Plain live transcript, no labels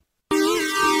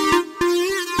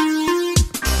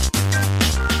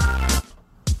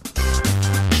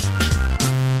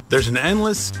There's an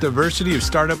endless diversity of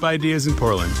startup ideas in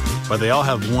Portland, but they all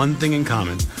have one thing in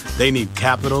common. They need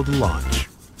capital to launch.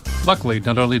 Luckily,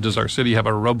 not only does our city have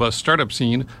a robust startup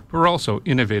scene, but we're also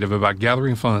innovative about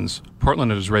gathering funds.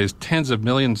 Portland has raised tens of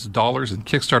millions of dollars in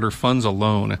Kickstarter funds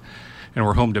alone, and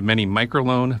we're home to many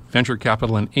microloan, venture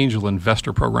capital, and angel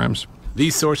investor programs.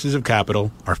 These sources of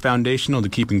capital are foundational to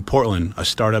keeping Portland a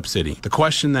startup city. The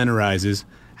question then arises,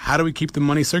 how do we keep the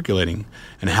money circulating?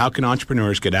 And how can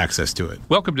entrepreneurs get access to it?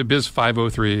 Welcome to Biz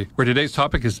 503, where today's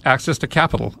topic is access to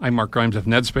capital. I'm Mark Grimes of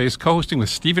Nedspace, co-hosting with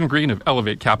Stephen Green of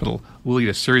Elevate Capital. We'll lead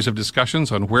a series of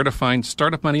discussions on where to find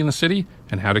startup money in the city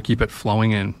and how to keep it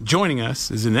flowing in. Joining us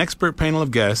is an expert panel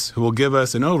of guests who will give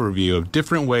us an overview of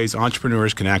different ways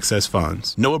entrepreneurs can access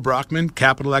funds. Noah Brockman,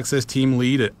 Capital Access Team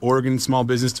Lead at Oregon Small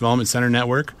Business Development Center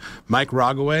Network, Mike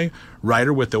Rogaway,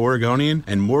 writer with The Oregonian,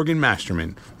 and Morgan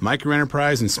Masterman,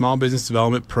 Microenterprise and Small Business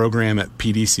Development Program at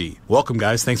PDC. Welcome,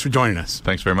 guys. Thanks for joining us.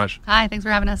 Thanks very much. Hi, thanks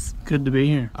for having us. Good to be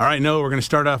here. All right, Noah, we're going to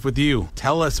start off with you.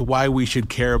 Tell us why we should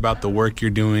care about the work you're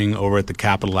doing over at the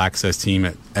Capital Access Team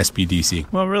at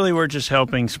SBDC. Well, really, we're just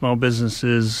helping small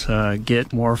businesses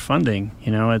get more funding.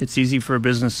 You know, it's easy for a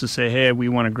business to say, hey, we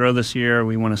want to grow this year,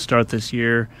 we want to start this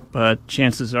year, but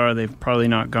chances are they've probably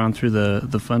not gone through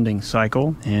the funding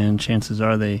cycle, and chances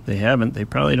are they haven't. They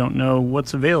probably don't know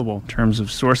what's available in terms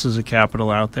of sources of capital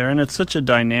out there, and it's such a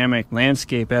dynamic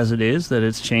landscape as it is that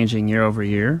it's changing year over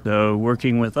year. So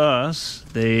working with us,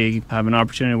 they have an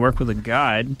opportunity to work with a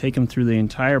guide, take them through the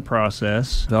entire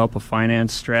process, develop a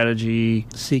finance strategy,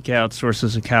 seek out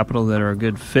sources of capital that are a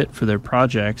good fit for their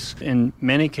projects. In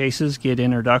many cases, get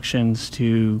introductions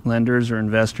to lenders or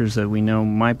investors that we know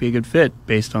might be a good fit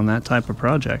based on that type of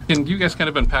project. Can you guys kind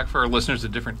of unpack for our listeners the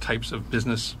different types of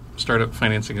business startup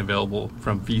financing available,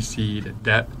 from VC to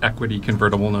debt, equity,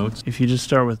 convertible notes? If you just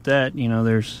start with debt, you know,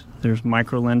 there's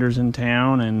micro lenders in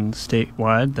town and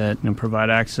statewide that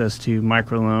provide access to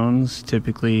microloans,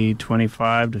 typically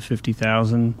 $25,000 to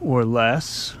 $50,000 or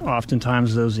less.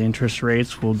 Oftentimes those interest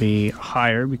rates will be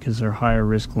higher because they're higher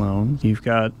risk loans. You've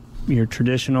got your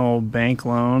traditional bank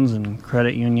loans and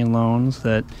credit union loans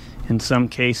that in some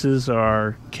cases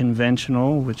are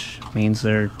conventional, which means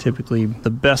they're typically the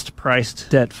best priced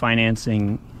debt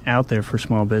financing out there for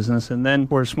small business. And then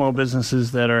for small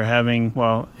businesses that are having,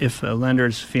 well, if a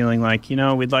lender's feeling like, you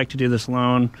know, we'd like to do this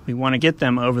loan, we want to get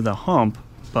them over the hump,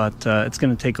 but it's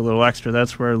going to take a little extra.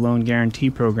 That's where loan guarantee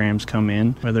programs come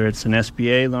in, whether it's an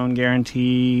SBA loan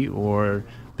guarantee or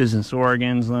Business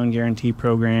Oregon's loan guarantee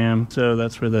program. So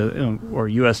that's where or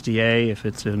USDA if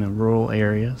it's in a rural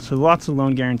area. So lots of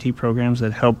loan guarantee programs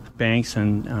that help banks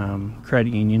and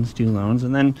credit unions do loans.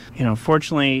 And then, you know,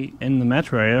 fortunately in the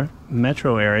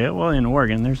metro area, well, in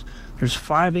Oregon, there's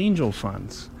 5 angel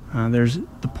funds. There's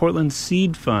the Portland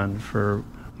Seed Fund for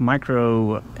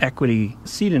micro equity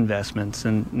seed investments,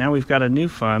 and now we've got a new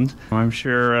fund. I'm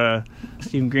sure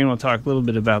Stephen Green will talk a little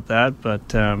bit about that,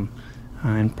 but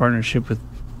in partnership with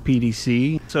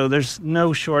PDC. So there's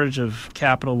no shortage of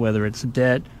capital, whether it's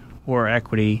debt or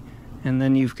equity. And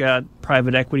then you've got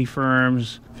private equity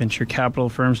firms, venture capital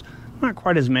firms. Not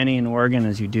quite as many in Oregon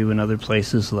as you do in other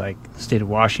places like the state of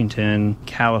Washington,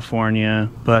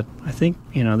 California. But I think,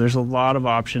 you know, there's a lot of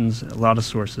options, a lot of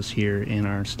sources here in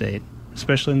our state,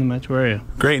 especially in the metro area.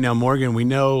 Great. Now, Morgan, we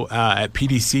know at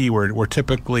PDC we're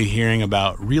typically hearing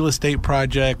about real estate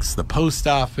projects, the post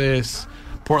office,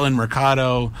 Portland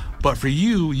Mercado, but for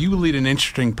you lead an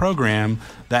interesting program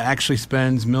that actually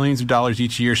spends millions of dollars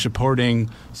each year supporting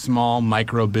small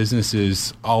micro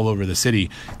businesses all over the city.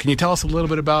 Can you tell us a little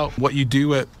bit about what you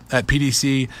do at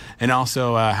PDC, and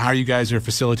also how you guys are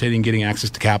facilitating getting access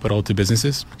to capital to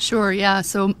businesses? Sure, yeah.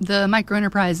 So the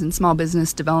Microenterprise and Small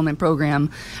Business Development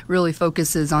Program really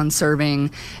focuses on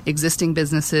serving existing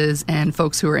businesses and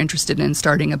folks who are interested in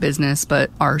starting a business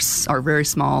but are very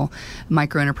small.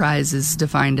 Microenterprise is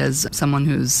defined as someone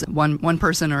who's one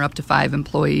person or up to 5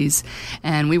 employees,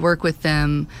 and we work with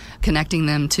them, connecting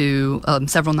them to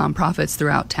several nonprofits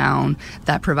throughout town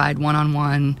that provide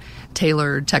one-on-one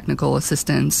tailored technical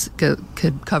assistance.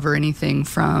 Could cover anything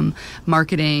from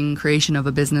marketing, creation of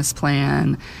a business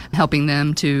plan, helping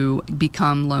them to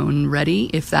become loan ready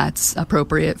if that's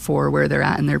appropriate for where they're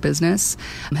at in their business,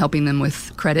 helping them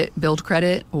with credit, build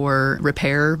credit, or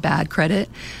repair bad credit.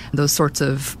 Those sorts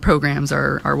of programs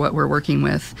are what we're working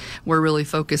with. We're really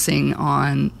focusing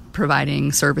on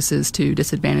providing services to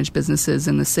disadvantaged businesses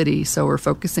in the city. So we're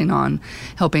focusing on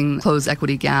helping close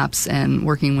equity gaps and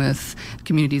working with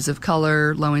communities of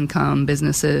color, low-income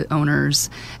business owners,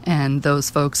 and those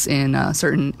folks in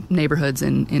certain neighborhoods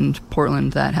in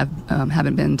Portland that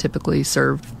haven't been typically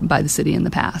served by the city in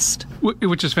the past.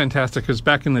 Which is fantastic, because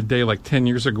back in the day, like 10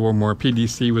 years ago or more,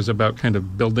 PDC was about kind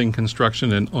of building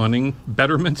construction and awning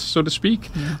betterments, so to speak.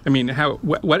 Yeah. I mean,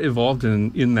 what evolved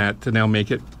in that to now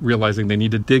make it realizing they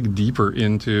need to dig deeper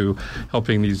into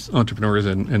helping these entrepreneurs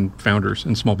and founders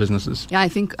and small businesses? Yeah, I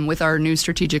think with our new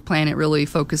strategic plan, it really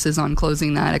focuses on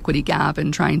closing that equity gap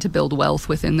and trying to build wealth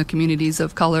within the communities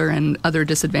of color and other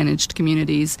disadvantaged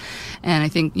communities. And I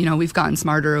think, we've gotten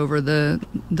smarter over the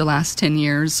last 10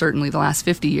 years, certainly the last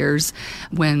 50 years,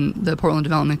 when the Portland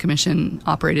Development Commission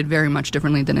operated very much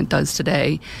differently than it does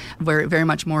today. We're very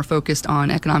much more focused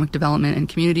on economic development and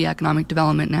community economic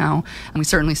development now. And we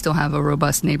certainly still have a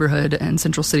robust neighborhood and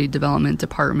central city development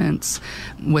departments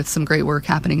with some great work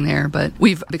happening there. But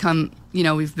we've become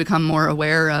more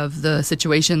aware of the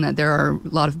situation that there are a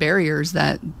lot of barriers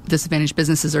that disadvantaged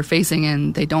businesses are facing,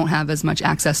 and they don't have as much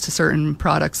access to certain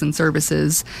products and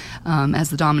services as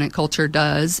the dominant culture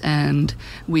does. And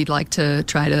we'd like to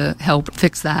try to help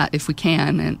fix that if we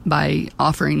can, and by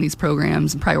offering these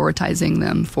programs and prioritizing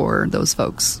them for those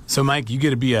folks. So, Mike, you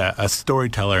get to be a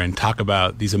storyteller and talk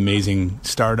about these amazing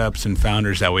startups and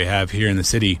founders that we have here in the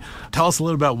city. Tell us a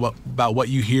little about what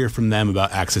you hear from them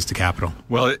about access to capital.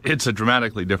 Well, it's a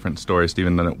dramatically different story,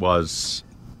 Stephen, than it was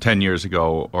 10 years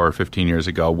ago or 15 years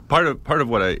ago. Part of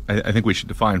what I think we should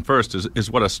define first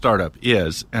is what a startup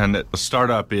is. And a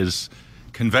startup is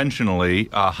conventionally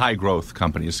a high-growth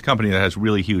company. It's a company that has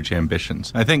really huge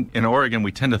ambitions. I think in Oregon,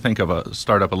 we tend to think of a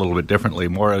startup a little bit differently,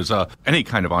 more as any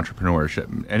kind of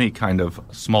entrepreneurship. Any kind of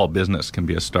small business can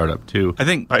be a startup, too. I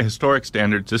think by historic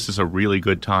standards, this is a really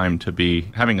good time to be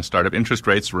having a startup. Interest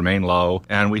rates remain low,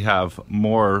 and we have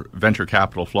more venture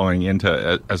capital flowing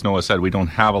into, as Noah said, we don't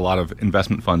have a lot of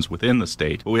investment funds within the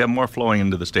state, but we have more flowing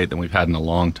into the state than we've had in a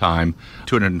long time.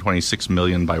 $226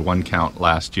 million by one count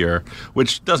last year,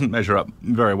 which doesn't measure up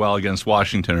very well against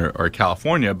Washington or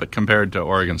California, but compared to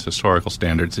Oregon's historical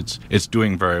standards, it's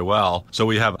doing very well. So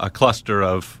we have a cluster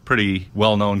of pretty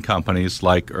well-known companies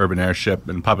like Urban Airship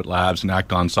and Puppet Labs and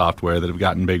Acton Software that have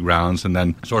gotten big rounds, and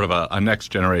then sort of a next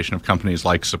generation of companies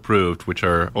like Sapproved, which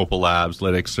are Opal Labs,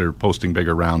 Lytix, are posting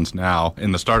bigger rounds now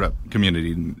in the startup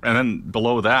community. And then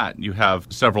below that, you have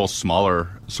several smaller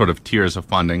sort of tiers of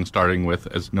funding, starting with,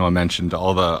 as Noah mentioned,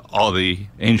 all the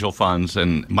angel funds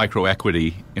and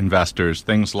microequity investors,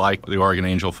 things like the Oregon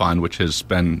Angel Fund, which has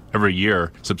been every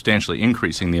year substantially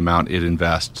increasing the amount it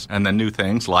invests. And then new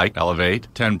things like Elevate,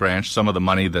 10 Branch, some of the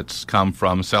money that's come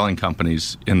from selling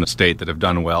companies in the state that have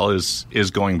done well is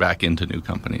going back into new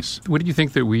companies. What do you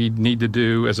think that we need to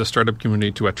do as a startup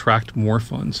community to attract more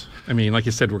funds? I mean, like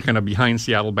you said, we're kind of behind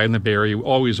Seattle, behind the Bay Area. We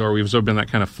always are. We've been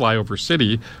that kind of flyover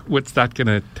city. What's that going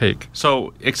to take?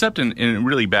 So, except in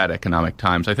really bad economic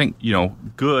times, I think,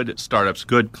 good startups,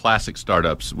 good classic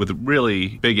startups with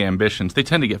really big ambitions, they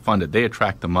tend to get funded. They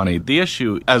attract the money. The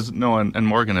issue, as Noah and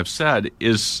Morgan have said,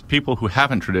 is people who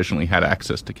haven't traditionally had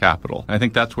access to capital. And I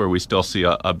think that's where we still see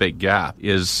a big gap,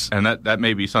 and that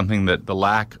may be something that the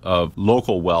lack of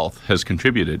local wealth has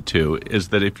contributed to, is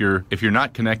that if you're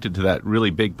not connected to that really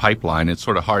big pipeline, it's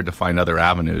sort of hard to find other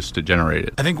avenues to generate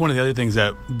it. I think one of the other things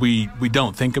that we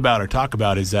don't think about or talk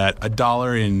about is that a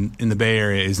dollar in the Bay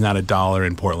Area is not a dollar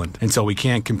in Portland. And so we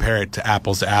can't compare it to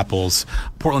apples.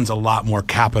 Portland's a lot more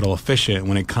capital efficient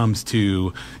when it comes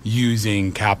to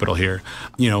using capital here.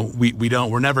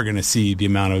 We're never going to see the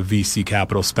amount of VC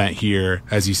capital spent here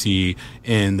as you see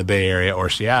in the Bay Area or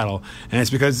Seattle, and it's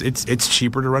because it's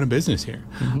cheaper to run a business here.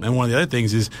 Mm-hmm. And one of the other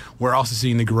things is we're also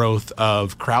seeing the growth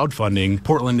of crowdfunding.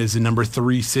 Portland is the number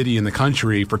 3 city in the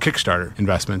country for Kickstarter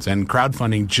investments, and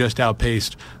crowdfunding just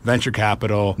outpaced venture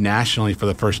capital nationally for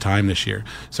the first time this year.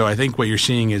 So I think what you're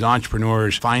seeing is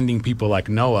entrepreneurs finding people like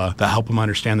Noah that help them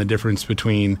understand the difference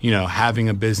between having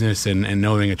a business and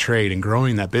knowing a trade, and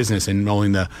growing that business and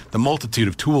knowing the multitude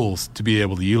of tools to be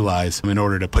able to utilize in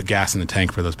order to put gas in the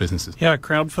tank for those businesses. Yeah,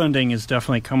 crowdfunding has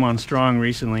definitely come on strong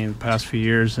recently in the past few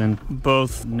years, and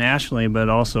both nationally but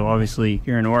also obviously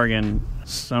here in Oregon.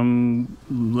 some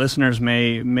listeners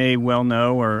may well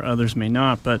know, or others may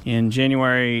not, but in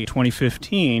January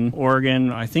 2015,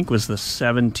 Oregon, I think, was the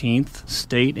 17th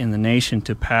state in the nation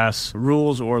to pass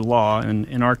rules or law, and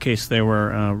in our case, they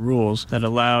were rules that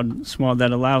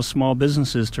allows small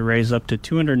businesses to raise up to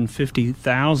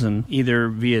 $250,000 either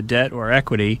via debt or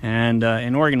equity. And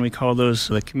in Oregon, we call those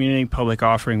the Community Public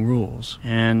Offering Rules.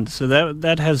 And so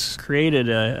that has created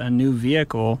a new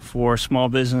vehicle for small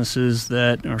businesses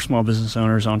or small business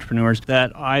owners, entrepreneurs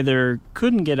that either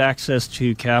couldn't get access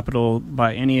to capital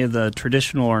by any of the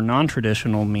traditional or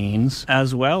non-traditional means,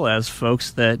 as well as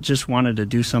folks that just wanted to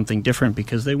do something different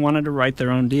because they wanted to write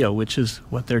their own deal, which is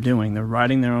what they're doing. They're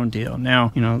writing their own deal.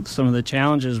 Now, some of the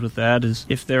challenges with that is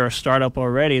if they're a startup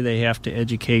already, they have to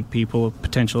educate people,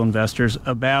 potential investors,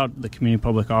 about the Community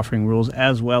Public Offering Rules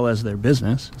as well as their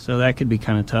business. So that could be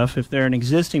kind of tough. If they're an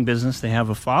existing business, they have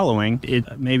a following,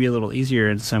 it may be a little easier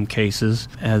in some cases.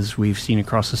 As we've seen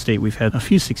across the state, we've had a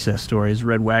few success stories.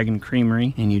 Red Wagon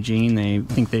Creamery in Eugene,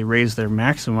 they raised their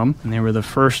maximum, and they were the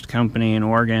first company in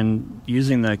Oregon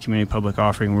using the Community Public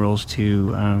Offering Rules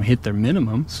to hit their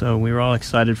minimum. So we were all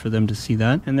excited for them to see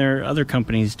that, and there are other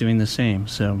companies doing the same.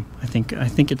 So I think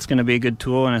it's going to be a good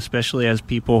tool, and especially as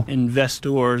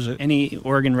investors, any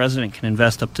Oregon resident can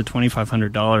invest up to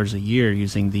 $2,500 a year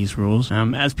using these rules.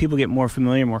 As people get more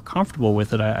familiar, more comfortable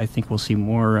with it, I think we'll see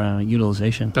more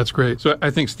utilization. That's great. So I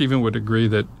think Stephen would agree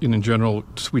that in general,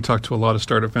 we talk to a lot of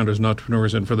startup founders and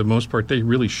entrepreneurs, and for the most part, they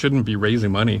really shouldn't be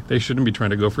raising money. They shouldn't be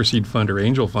trying to go for seed fund or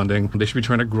angel funding. They should be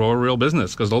trying to grow a real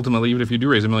business, because ultimately, even if you do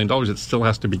raise $1 million, it still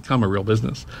has to become a real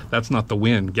business. That's not the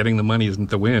win. Getting the money isn't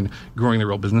the win. Growing the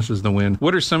real business is the win.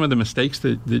 What are some of the mistakes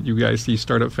that you guys see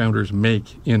startup founders make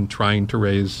in trying to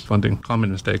raise funding?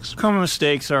 Common mistakes. Common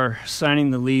mistakes are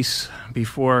signing the lease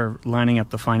before lining up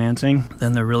the financing.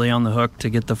 Then they're really on the hook to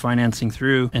get the financing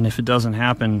through. And if it doesn't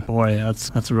happen, boy,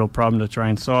 that's a real problem to try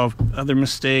and solve. Other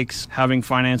mistakes, having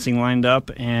financing lined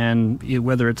up, and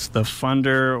whether it's the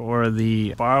funder or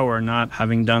the borrower not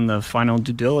having done the final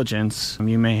due diligence,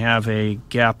 you may have a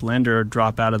gap lender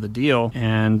drop out of the deal,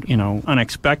 and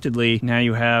unexpectedly now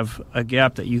you have a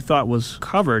gap that you thought was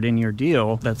covered in your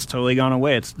deal that's totally gone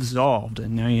away. It's dissolved,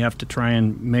 and now you have to try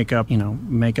and make up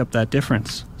that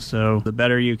difference. So the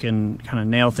better you can kind of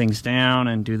nail things down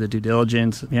and do the due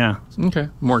diligence. Yeah. Okay.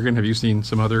 Morgan, have you seen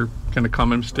some other kind of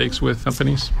common mistakes with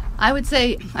companies? I would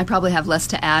say I probably have less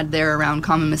to add there around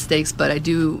common mistakes, but I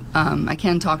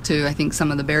can talk to, I think,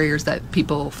 some of the barriers that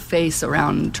people face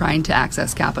around trying to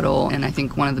access capital. And I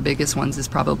think one of the biggest ones is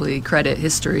probably credit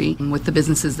history. With the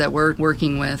businesses that we're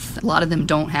working with, a lot of them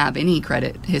don't have any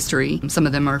credit history. Some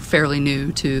of them are fairly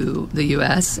new to the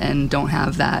U.S. and don't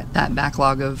have that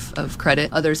backlog of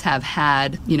credit. Others have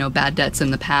had, bad debts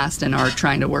in the past and are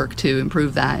trying to work to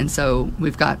improve that. And so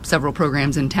we've got several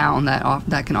programs in town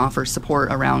that can offer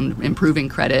support around improving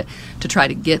credit to try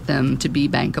to get them to be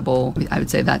bankable. I would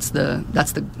say that's the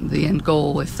end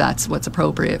goal, if that's what's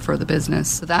appropriate for the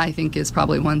business. So that, I think, is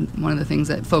probably one of the things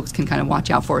that folks can kind of watch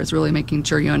out for, is really making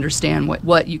sure you understand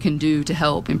what you can do to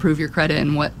help improve your credit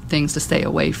and what things to stay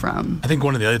away from. I think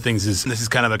one of the other things is, this is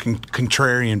kind of a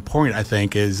contrarian point, I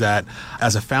think, is that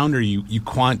as a founder, you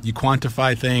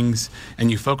quantify things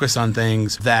and you focus on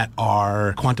things that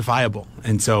are quantifiable.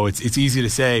 And so it's easy to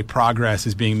say progress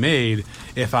is being made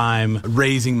if I'm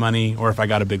raising money or if I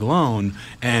got a big loan,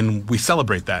 and we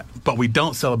celebrate that. But we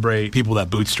don't celebrate people that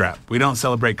bootstrap. We don't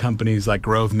celebrate companies like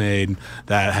GrowthMade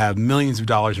that have millions of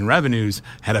dollars in revenues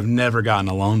and have never gotten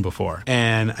a loan before.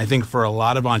 And I think for a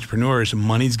lot of entrepreneurs,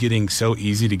 money's getting so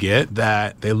easy to get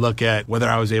that they look at whether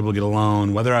I was able to get a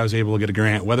loan, whether I was able to get a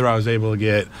grant, whether I was able to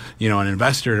get an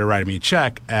investor to write me a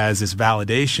check as this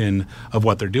validation of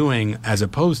what they're doing, as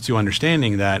opposed to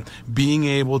understanding that being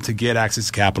able to get access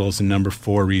to capital is the number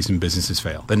 4 reason businesses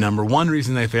fail. The number 1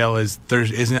 reason they fail is there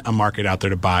isn't a market out there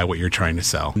to buy what you're trying to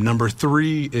sell. Number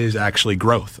 3 is actually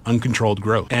growth, uncontrolled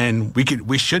growth. And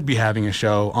we should be having a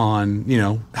show on,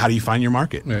 how do you find your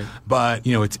market? Right. But,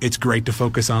 it's great to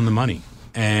focus on the money.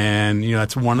 And,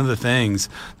 that's one of the things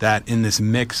that in this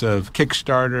mix of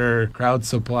Kickstarter, crowd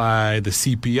supply, the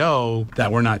CPO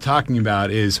that we're not talking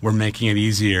about is we're making it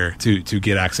easier to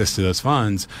get access to those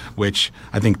funds, which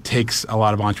I think takes a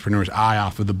lot of entrepreneurs' eye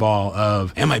off of the ball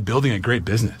of, am I building a great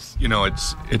business?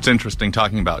 It's interesting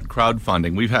talking about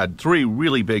crowdfunding. We've had 3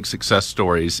 really big success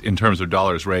stories in terms of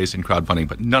dollars raised in crowdfunding,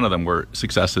 but none of them were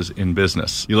successes in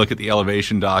business. You look at the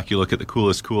Elevation doc, you look at the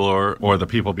Coolest Cooler, or the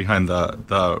people behind the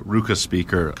Ruka speak.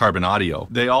 speaker, Carbon Audio.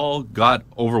 They all got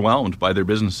overwhelmed by their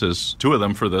businesses, two of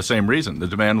them for the same reason. The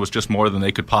demand was just more than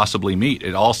they could possibly meet.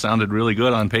 It all sounded really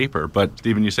good on paper, but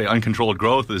Stephen, you say uncontrolled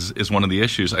growth is one of the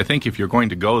issues. I think if you're going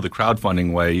to go the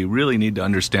crowdfunding way, you really need to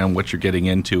understand what you're getting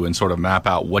into and sort of map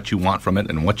out what you want from it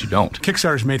and what you don't.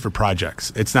 Kickstarter's made for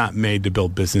projects. It's not made to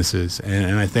build businesses.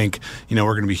 And I think,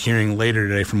 we're going to be hearing later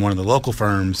today from one of the local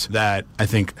firms that I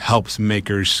think helps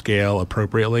makers scale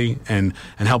appropriately and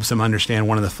helps them understand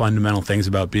one of the fundamental things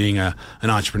about being an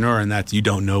entrepreneur, and that's you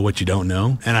don't know what you don't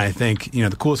know. And I think,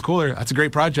 the Coolest Cooler, that's a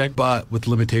great project, but with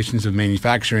limitations of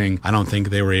manufacturing, I don't think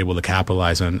they were able to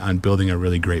capitalize on building a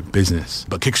really great business.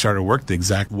 But Kickstarter worked the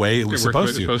exact way it was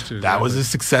supposed to. That was a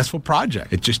successful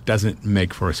project. It just doesn't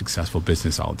make for a successful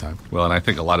business all the time. Well, and I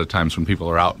think a lot of times when people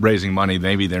are out raising money,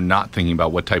 maybe they're not thinking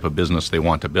about what type of business they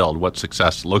want to build, what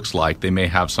success looks like. They may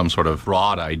have some sort of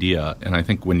broad idea. And I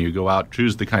think when you go out,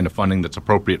 choose the kind of funding that's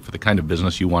appropriate for the kind of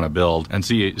business you want to build and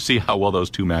see how well those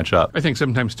two match up. I think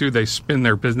sometimes, too, they spin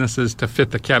their businesses to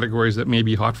fit the categories that may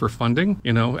be hot for funding,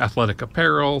 athletic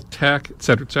apparel, tech,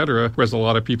 et cetera, whereas a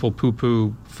lot of people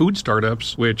poo-poo food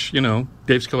startups, which,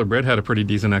 Dave's Killer Bread had a pretty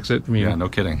decent exit. Yeah, no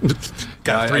kidding.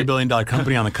 Got a $3 billion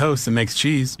company on the coast that makes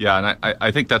cheese. Yeah, and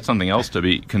I think that's something else to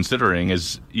be considering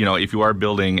is, if you are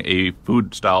building a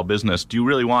food-style business, do you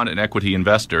really want an equity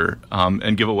investor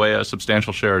and give away a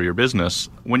substantial share of your business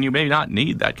when you may not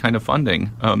need that kind of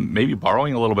funding? Maybe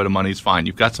borrowing a little bit of money is fine.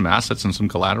 You've got some assets and some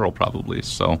collateral probably.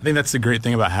 So I think that's the great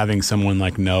thing about having someone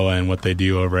like Noah and what they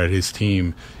do over at his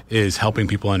team is helping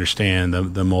people understand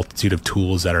the multitude of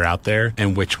tools that are out there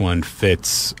and which one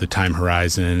fits the time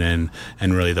horizon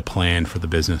and really the plan for the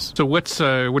business. So what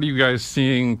are you guys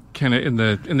seeing kind of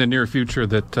in the near future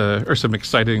that are some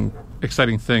exciting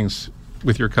things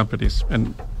with your companies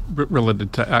and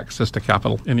related to access to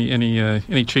capital?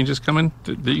 Any changes coming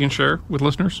that you can share with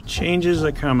listeners? Changes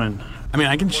are coming.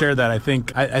 I can share that. I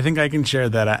think I can share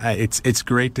that. It's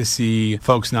great to see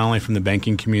folks not only from the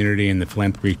banking community and the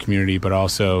philanthropy community, but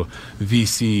also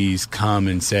VCs come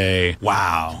and say,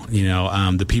 "Wow,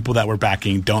 the people that we're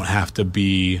backing don't have to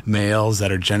be males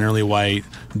that are generally white,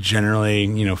 generally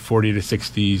 40 to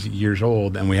 60 years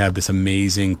old, and we have this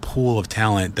amazing pool of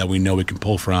talent that we know we can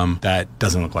pull from that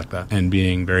doesn't look like that." And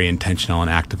being very intentional and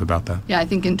active about that. Yeah, I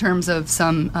think in terms of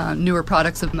some newer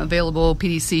products available,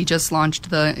 PDC just launched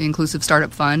the Inclusive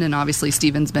Startup Fund, and obviously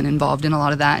Stephen's been involved in a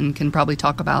lot of that and can probably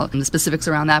talk about the specifics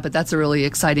around that, but that's a really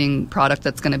exciting product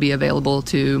that's going to be available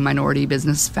to minority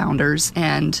business founders.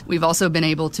 And we've also been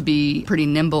able to be pretty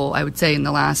nimble, I would say, in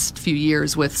the last few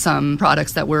years with some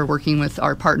products that we're working with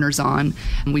our partners on.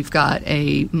 And we've got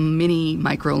a mini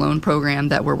microloan program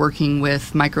that we're working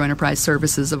with Microenterprise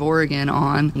Services of Oregon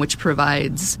on, which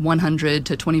provides $100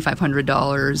 to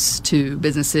 $2,500 to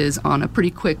businesses on a pretty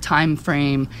quick time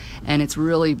frame, and it's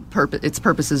really its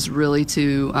purpose is really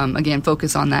to again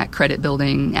focus on that credit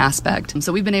building aspect. And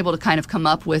so we've been able to kind of come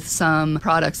up with some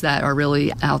products that are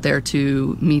really out there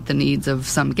to meet the needs of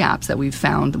some gaps that we've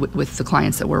found with the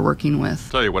clients that we're working with.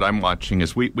 I'll tell you what I'm watching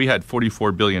is we had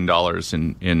 $44 billion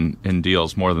in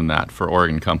deals, more than that, for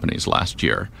Oregon companies last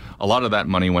year. A lot of that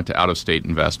money went to out-of-state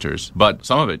investors, but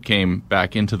some of it came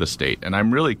back into the state. And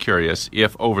I'm really curious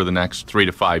if over the next 3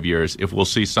 to 5 years, if we'll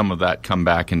see some of that come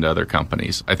back into other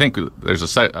companies. I think there's a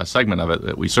segment of it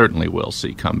that we certainly will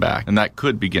see come back. And that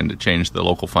could begin to change the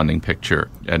local funding picture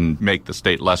and make the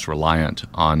state less reliant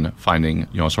on finding,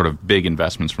 sort of big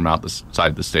investments from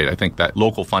outside the state. I think that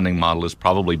local funding model is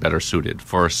probably better suited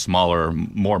for smaller,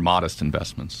 more modest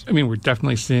investments. We're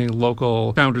definitely seeing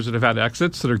local founders that have had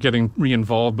exits that are getting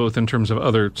re-involved both in terms of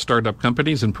other startup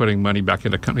companies and putting money back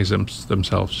into companies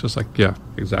themselves. Just like, yeah,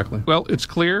 exactly. Well, it's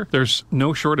clear there's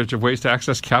no shortage of ways to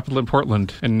access capital in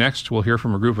Portland. And next, we'll hear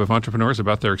from a group of entrepreneurs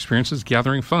about their experiences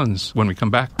gathering funds when we come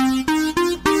back.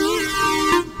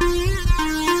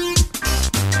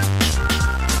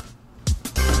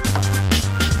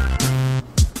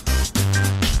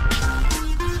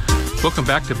 Welcome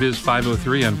back to Biz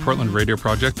 503 on Portland Radio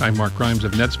Project. I'm Mark Grimes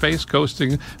of NetSpace,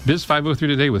 hosting Biz 503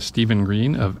 today with Stephen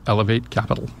Green of Elevate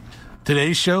Capital.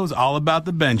 Today's show is all about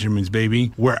the Benjamins,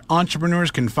 baby, where entrepreneurs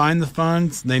can find the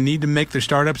funds they need to make their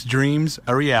startups' dreams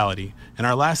a reality. In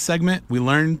our last segment, we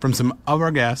learned from some of our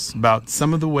guests about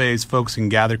some of the ways folks can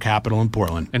gather capital in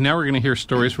Portland. And now we're going to hear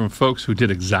stories from folks who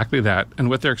did exactly that and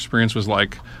what their experience was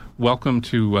like. Welcome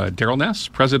to Daryl Ness,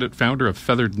 president, founder of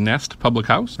Feathered Nest Public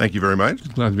House. Thank you very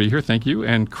much. Glad to be here. Thank you.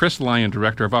 And Chris Lyon,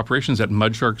 director of operations at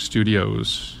Mudshark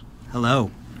Studios.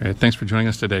 Hello. All right, thanks for joining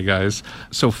us today, guys.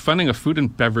 So, funding a food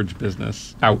and beverage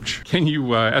business, ouch. Can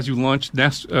you, as you launched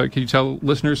Nest, can you tell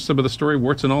listeners some of the story,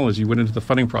 warts and all, as you went into the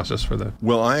funding process for that?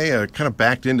 Well, I kind of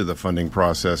backed into the funding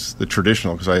process, the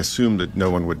traditional, because I assumed that no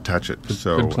one would touch it.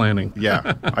 Good planning.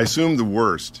 Yeah, I assumed the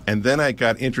worst. And then I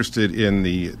got interested in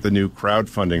the new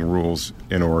crowdfunding rules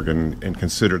in Oregon and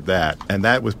considered that. And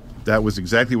that was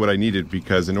exactly what I needed,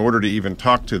 because in order to even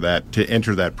talk to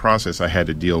enter that process, I had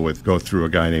to go through a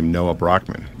guy named Noah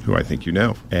Brockman, who I think you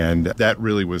know. And that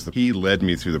really he led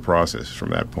me through the process from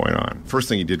that point on. First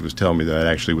thing he did was tell me that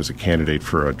I actually was a candidate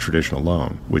for a traditional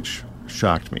loan, which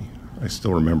shocked me. I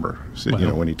still remember,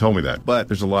 when he told me that. But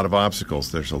there's a lot of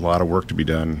obstacles. There's a lot of work to be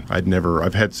done.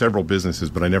 I've had several businesses,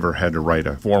 but I never had to write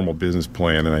a formal business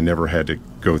plan, and I never had to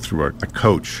go through a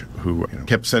coach who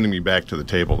kept sending me back to the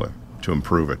table to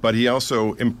improve it. But he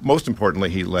also, most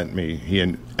importantly,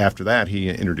 after that, he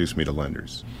introduced me to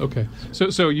lenders. Okay.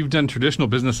 So you've done traditional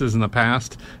businesses in the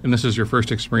past, and this is your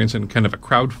first experience in kind of a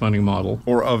crowdfunding model.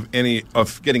 Or of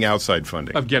getting outside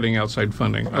funding. Of getting outside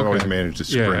funding. I've always managed to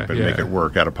scrimp and make it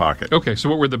work out of pocket. Okay. So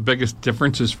what were the biggest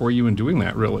differences for you in doing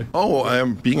that, really? Oh,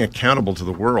 I'm being accountable to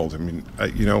the world. I mean,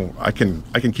 I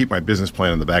can keep my business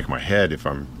plan in the back of my head if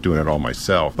I'm doing it all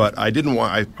myself. But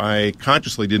I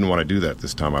consciously didn't want to do that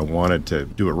this time. I wanted to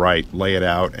do it right, lay it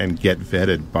out, and get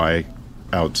vetted by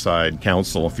outside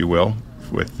counsel, if you will,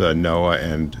 with Noah,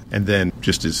 and then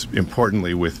just as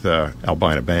importantly with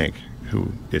Albina Bank,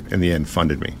 who in the end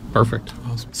funded me. Perfect.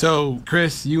 So,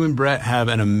 Chris, you and Brett have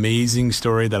an amazing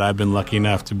story that I've been lucky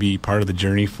enough to be part of the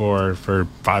journey for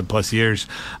 5+ years.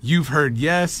 You've heard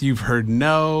yes, you've heard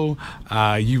no.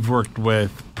 You've worked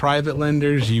with private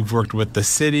lenders, you've worked with the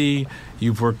city,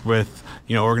 you've worked with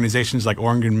organizations like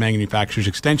Oregon Manufacturers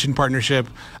Extension Partnership.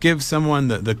 Give someone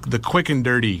the quick and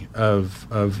dirty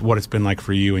of what it's been like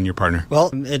for you and your partner. Well,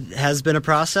 it has been a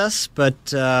process, but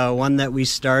one that we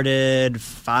started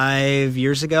 5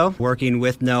 years ago, working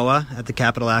with Noah at the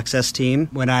Capital Access team.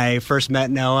 When I first met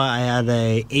Noah, I had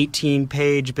a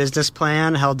 18-page business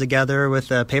plan held together with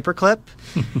a paperclip,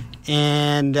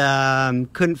 and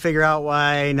couldn't figure out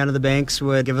why none of the banks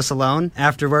would give us a loan.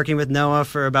 After working with Noah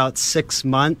for about 6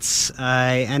 months,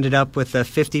 I ended up with a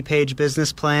 50-page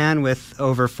business plan with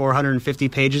over 450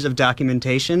 pages of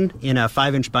documentation in a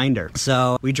 5-inch binder.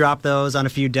 So we dropped those on a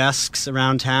few desks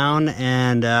around town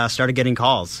and started getting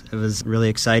calls. It was really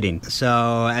exciting.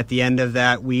 So at the end of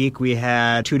that week, we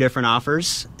had 2 different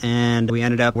offers, and we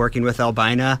ended up working with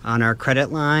Albina on our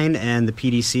credit line and the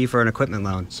PDC for an equipment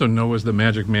loan. So Noah's the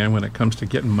magic man when it comes to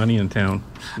getting money in town,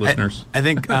 listeners. I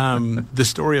think the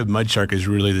story of Mudshark is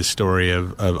really the story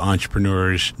of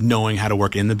entrepreneurs knowing how to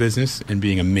work in the business and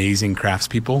being amazing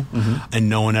craftspeople, and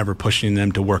no one ever pushing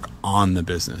them to work on the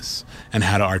business and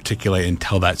how to articulate and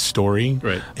tell that story.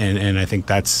 Right. And I think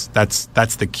that's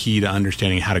the key to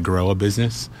understanding how to grow a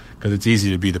business. Because it's easy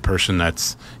to be the person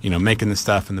that's, making the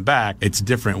stuff in the back. It's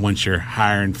different once you're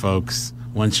hiring folks,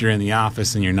 once you're in the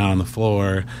office and you're not on the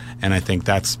floor. And I think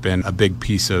that's been a big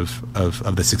piece of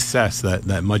the success that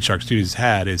Mudshark Studios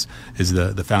had is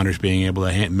the founders being able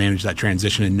to manage that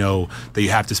transition and know that you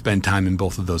have to spend time in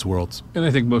both of those worlds. And I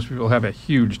think most people have a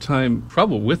huge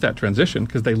trouble with that transition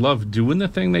because they love doing the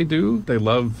thing they do. They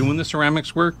love doing the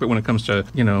ceramics work. But when it comes to,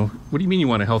 what do you mean you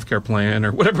want a healthcare plan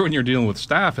or whatever, when you're dealing with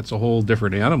staff, it's a whole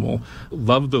different animal.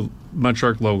 Love the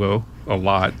Mudshark logo a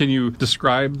lot. Can you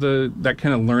describe that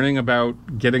kind of learning about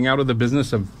getting out of the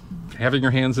business of having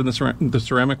your hands in the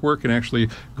ceramic work and actually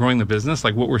growing the business?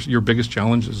 Like, what were your biggest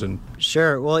challenges?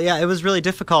 Sure. Well, yeah, it was really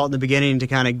difficult in the beginning to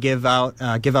kind of give up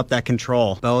that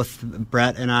control. Both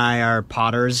Brett and I are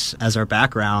potters as our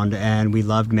background, and we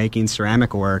loved making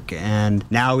ceramic work. And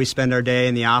now we spend our day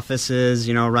in the offices,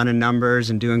 running numbers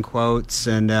and doing quotes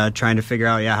and trying to figure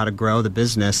out, how to grow the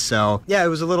business. So, yeah, it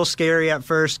was a little scary at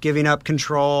first, giving up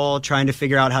control, trying to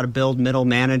figure out how to build middle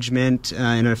management in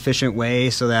an efficient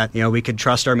way so that, we could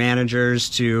trust our managers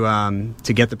to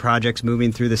get the projects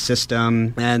moving through the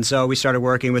system. And so we started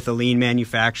working with a lean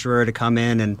manufacturer to come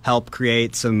in and help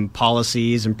create some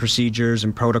policies and procedures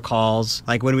and protocols.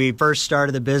 Like when we first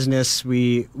started the business,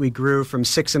 we grew from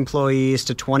 6 employees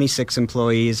to 26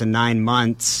 employees in 9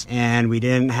 months, and we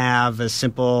didn't have a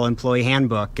simple employee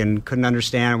handbook and couldn't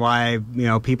understand why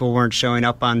people weren't showing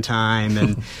up on time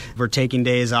and were taking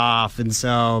days off. And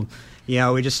so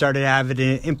we just started having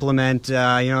to implement,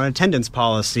 an attendance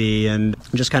policy and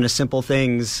just kind of simple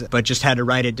things, but just had to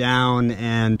write it down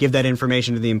and give that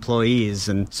information to the employees.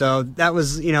 And so that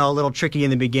was, a little tricky in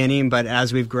the beginning, but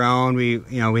as we've grown,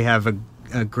 we have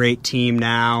a great team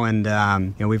now,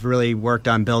 and we've really worked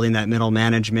on building that middle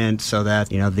management so that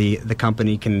the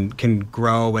company can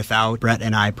grow without Brett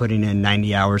and I putting in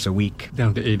 90 hours a week.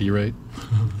 Down to 80, right?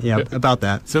 Yeah, about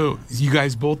that. So you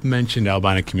guys both mentioned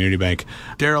Albina Community Bank.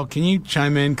 Daryl, can you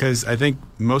chime in? Because I think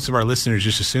most of our listeners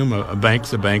just assume a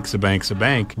bank's a bank's a bank's a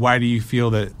bank. Why do you feel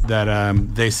that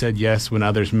they said yes when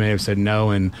others may have said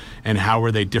no? And how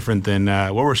were they different than,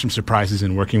 what were some surprises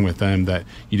in working with them that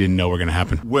you didn't know were going to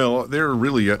happen? Well, they're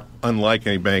really unlike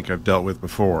any bank I've dealt with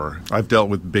before. I've dealt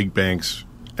with big banks,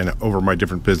 and over my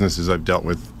different businesses, I've dealt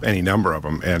with any number of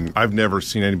them, and I've never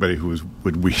seen anybody who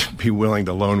would be willing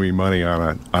to loan me money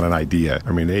on an idea.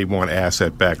 I mean, they want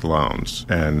asset-backed loans,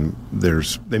 and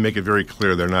they make it very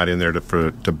clear they're not in there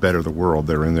to better the world.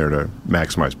 They're in there to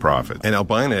maximize profit. And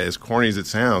Albina, as corny as it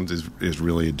sounds, is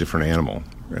really a different animal,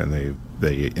 and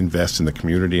they invest in the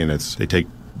community, and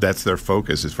that's their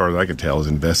focus, as far as I can tell, is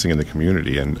investing in the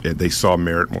community. And they saw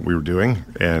merit in what we were doing,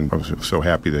 and I was so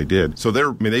happy they did. So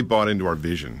they bought into our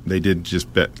vision. They didn't just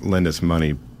lend us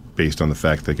money based on the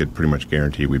fact they could pretty much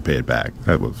guarantee we'd pay it back.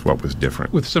 That was what was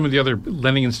different. With some of the other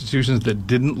lending institutions that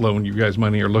didn't loan you guys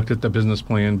money or looked at the business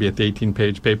plan, be it the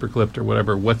 18-page paperclip or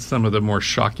whatever, what's some of the more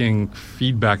shocking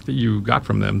feedback that you got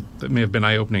from them that may have been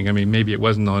eye-opening? I mean, maybe it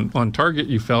wasn't on target,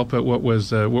 you felt, but what were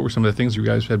some of the things you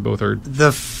guys had both heard?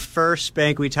 The first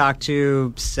bank we talked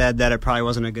to said that it probably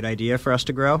wasn't a good idea for us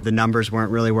to grow. The numbers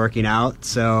weren't really working out,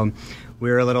 so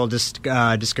we were a little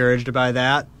discouraged by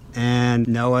that. And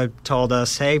Noah told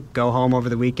us, hey, go home over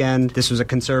the weekend. This was a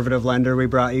conservative lender we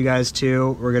brought you guys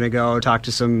to. We're going to go talk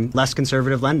to some less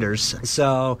conservative lenders.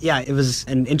 So, yeah, it was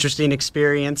an interesting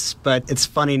experience, but it's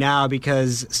funny now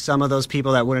because some of those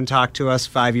people that wouldn't talk to us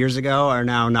 5 years ago are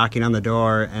now knocking on the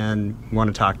door and want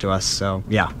to talk to us. So,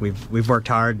 yeah, we've worked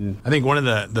hard. And I think one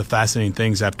of the fascinating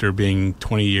things after being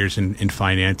 20 years in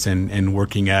finance and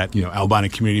working at Albina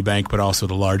Community Bank, but also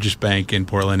the largest bank in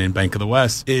Portland and Bank of the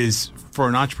West, is for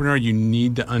an entrepreneur, you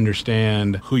need to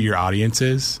understand who your audience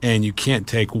is, and you can't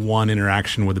take one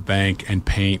interaction with a bank and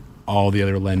paint all the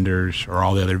other lenders or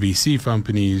all the other VC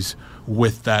companies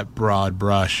with that broad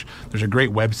brush. There's a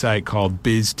great website called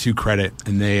Biz2Credit,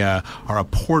 and they are a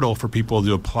portal for people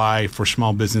to apply for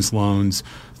small business loans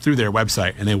through their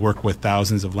website, and they work with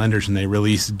thousands of lenders, and they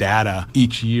release data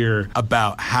each year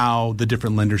about how the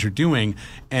different lenders are doing.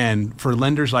 And for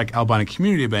lenders like Albina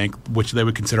Community Bank, which they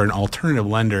would consider an alternative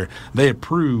lender, they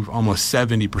approve almost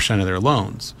 70% of their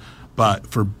loans. But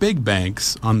for big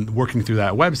banks, on working through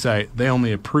that website, they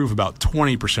only approve about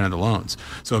 20% of the loans.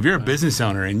 So if you're a business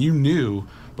owner and you knew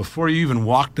before you even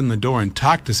walked in the door and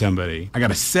talked to somebody, I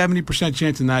got a 70%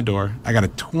 chance in that door, I got a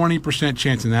 20%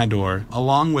 chance in that door,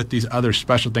 along with these other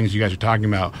special things you guys are talking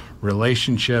about,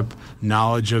 relationship,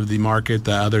 knowledge of the market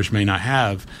that others may not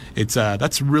have. It's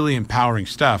that's really empowering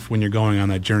stuff when you're going on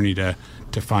that journey to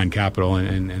find capital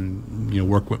and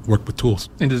work with tools.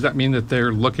 And does that mean that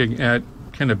they're looking at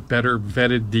kind of better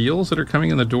vetted deals that are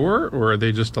coming in the door, or are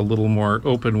they just a little more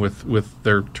open with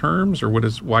their terms, or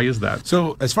why is that?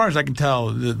 So as far as I can tell,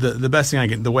 the best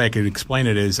thing the way I could explain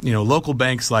it is, local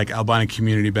banks like Albina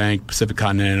Community Bank, Pacific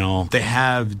Continental, they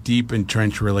have deep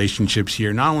entrenched relationships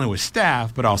here, not only with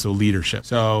staff, but also leadership.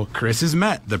 So Chris has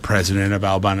met the president of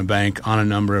Albina Bank on a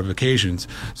number of occasions.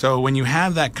 So when you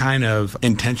have that kind of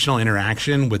intentional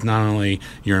interaction with not only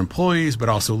your employees, but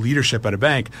also leadership at a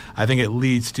bank, I think it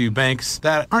leads to banks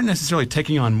that aren't necessarily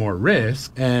taking on more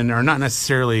risk and are not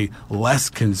necessarily less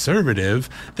conservative.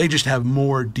 They just have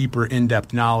more deeper,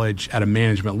 in-depth knowledge at a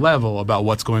management level about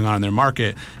what's going on in their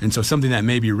market. And so something that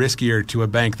may be riskier to a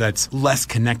bank that's less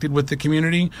connected with the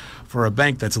community, for a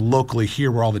bank that's locally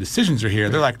here where all the decisions are here,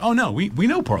 they're like, oh, no, we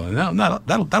know Portland.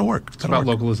 That'll work. It's about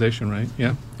localization, right?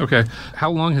 Yeah. Okay. How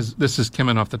long this is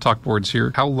coming off the talk boards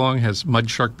here, how long has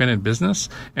Mudshark been in business,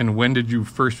 and when did you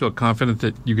first feel confident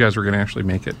that you guys were going to actually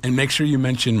make it? And make sure you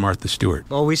mention Martha Stewart.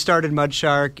 Well, we started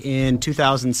Mudshark in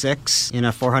 2006 in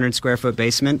a 400 square foot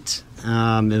basement.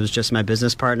 It was just my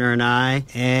business partner and I.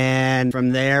 And from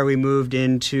there, we moved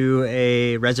into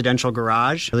a residential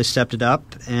garage, really stepped it up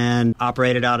and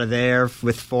operated out of there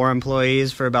with 4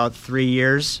 employees for about 3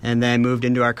 years, and then moved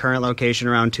into our current location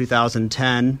around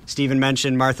 2010. Stephen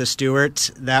mentioned Martha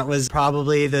Stewart. That was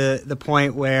probably the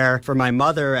point where, for my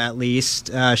mother at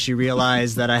least, she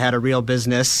realized that I had a real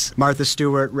business. Martha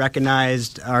Stewart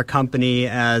recognized our company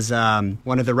as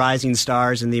one of the rising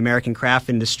stars in the American craft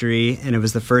industry, and it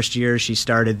was the first year she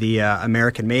started the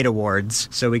American Made Awards.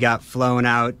 So we got flown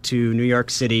out to New York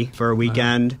City for a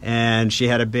weekend, and she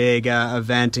had a big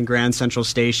event in Grand Central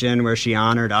Station where she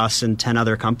honored us and 10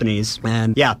 other companies.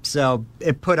 And yeah, so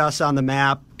it put us on the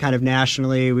map kind of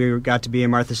nationally. We got to be in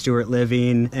Martha Stewart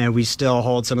Living, and we still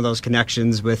hold some of those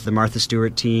connections with the Martha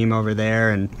Stewart team over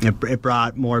there, and it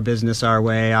brought more business our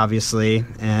way, obviously.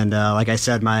 And like I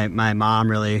said, my mom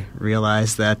really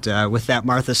realized that with that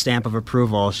Martha stamp of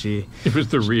approval, it was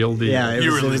the real deal. Yeah, it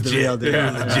was the real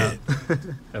deal. Legit.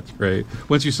 That's great.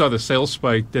 Once you saw the sales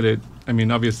spike,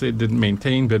 obviously it didn't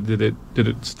maintain, but did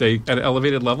it stay at an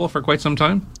elevated level for quite some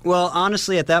time? Well,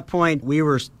 honestly, at that point, we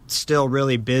were still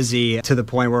really busy to the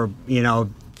point where,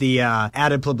 the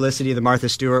added publicity of the Martha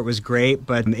Stewart was great,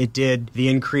 but the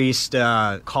increased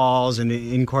calls and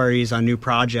inquiries on new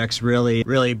projects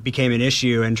really became an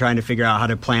issue, and trying to figure out how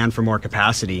to plan for more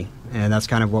capacity. And that's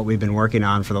kind of what we've been working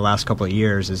on for the last couple of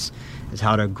years is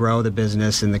how to grow the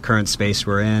business in the current space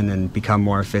we're in and become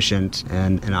more efficient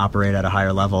and operate at a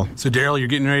higher level. So Daryl, you're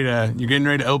getting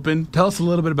ready to open. Tell us a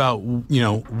little bit about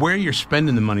where you're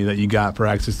spending the money that you got for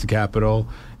access to capital.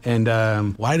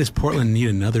 And why does Portland need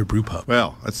another brew pub?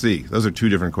 Well, let's see. Those are two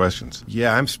different questions.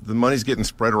 Yeah, the money's getting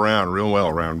spread around real well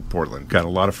around Portland. Got a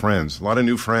lot of friends, a lot of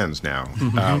new friends now.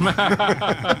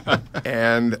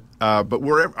 But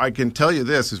wherever, I can tell you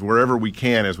this, is wherever we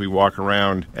can, as we walk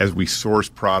around, as we source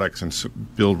products and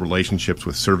build relationships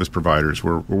with service providers,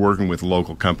 we're working with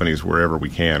local companies wherever we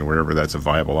can, wherever that's a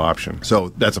viable option. So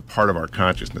that's a part of our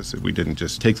consciousness, that we didn't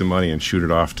just take the money and shoot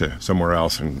it off to somewhere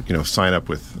else and, sign up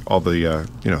with all the,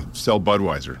 sell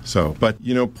Budweiser. So, but,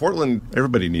 Portland,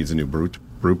 everybody needs a new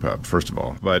brew pub, first of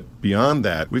all. But beyond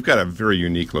that, we've got a very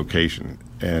unique location.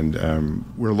 And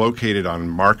we're located on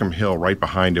Markham Hill, right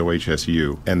behind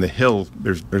OHSU. And the hill,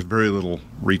 there's very little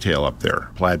retail up there.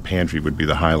 Plaid Pantry would be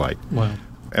the highlight. Wow.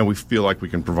 And we feel like we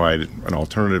can provide an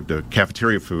alternative to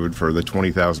cafeteria food for the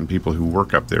 20,000 people who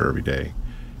work up there every day,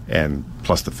 and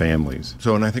plus the families.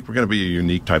 And I think we're going to be a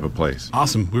unique type of place.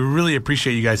 Awesome. We really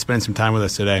appreciate you guys spending some time with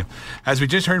us today. As we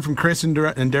just heard from Chris and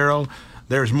Daryl,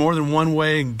 there's more than one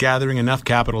way gathering enough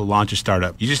capital to launch a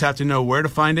startup. You just have to know where to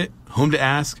find it, whom to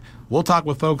ask. We'll talk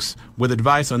with folks with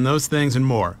advice on those things and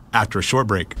more after a short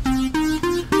break.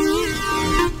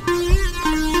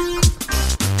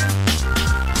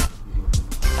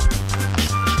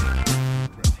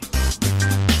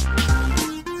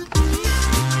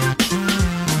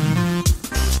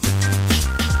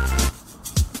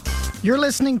 You're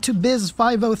listening to Biz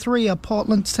 503, a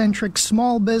Portland-centric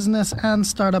small business and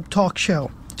startup talk show.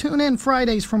 Tune in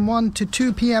Fridays from 1 to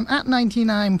 2 p.m. at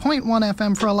 99.1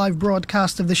 FM for a live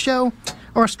broadcast of the show,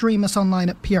 or stream us online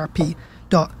at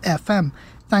prp.fm.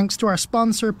 Thanks to our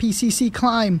sponsor, PCC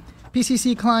Climb.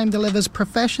 PCC Climb delivers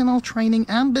professional training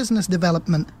and business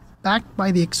development, backed by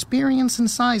the experience and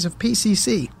size of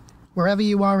PCC. Wherever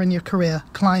you are in your career,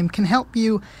 Climb can help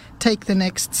you take the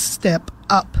next step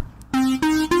up.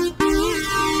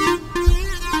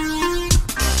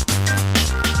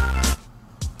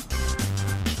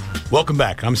 Welcome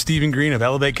back. I'm Stephen Green of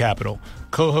Elevate Capital,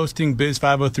 co-hosting Biz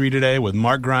 503 today with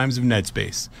Mark Grimes of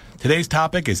NetSpace. Today's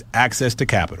topic is access to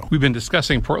capital. We've been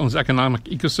discussing Portland's economic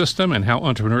ecosystem and how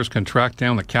entrepreneurs can track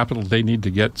down the capital they need to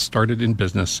get started in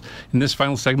business. In this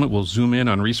final segment, we'll zoom in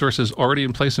on resources already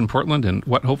in place in Portland and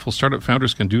what hopeful startup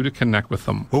founders can do to connect with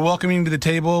them. We're welcoming to the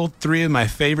table three of my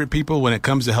favorite people when it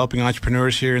comes to helping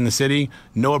entrepreneurs here in the city.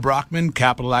 Noah Brockman,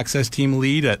 Capital Access Team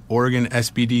Lead at Oregon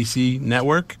SBDC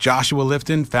Network. Joshua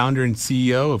Lifton, Founder and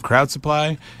CEO of Crowd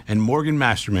Supply. And Morgan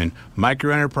Masterman,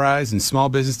 Microenterprise and Small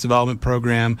Business Development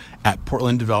Program at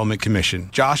Portland Development Commission.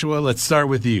 Joshua, let's start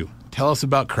with you. Tell us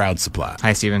about Crowd Supply.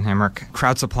 Hi, Stephen. Hi, Mark.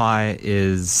 Crowd Supply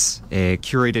is a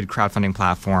curated crowdfunding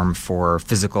platform for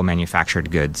physical manufactured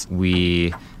goods.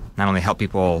 We not only help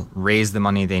people raise the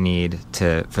money they need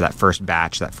for that first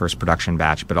batch, that first production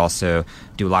batch, but also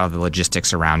do a lot of the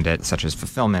logistics around it, such as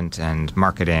fulfillment and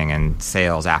marketing and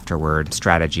sales afterward,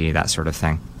 strategy, that sort of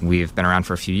thing. We've been around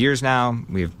for a few years now.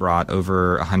 We've brought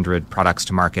over 100 products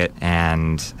to market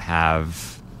and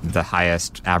have the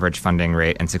highest average funding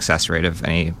rate and success rate of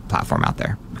any platform out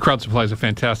there. Crowd Supply is a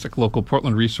fantastic local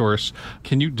Portland resource.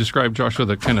 Can you describe, Joshua,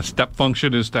 the kind of step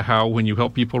function as to how, when you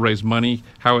help people raise money,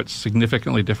 how it's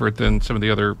significantly different than some of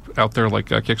the other out there like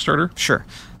Kickstarter? Sure.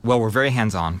 Well, we're very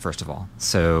hands-on, first of all.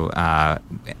 So,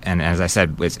 and as I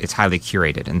said, it's highly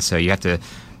curated. And so you have to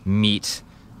meet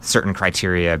certain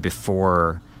criteria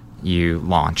before you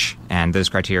launch, and those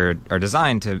criteria are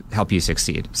designed to help you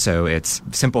succeed. So it's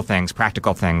simple things,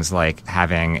 practical things like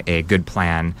having a good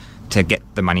plan to get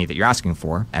the money that you're asking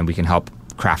for, and we can help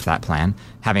craft that plan.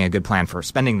 Having a good plan for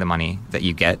spending the money that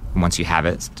you get once you have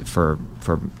it for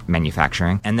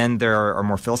manufacturing. And then there are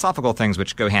more philosophical things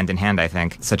which go hand in hand, I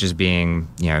think, such as being,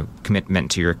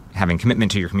 having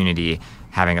commitment to your community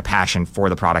having a passion for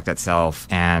the product itself,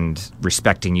 and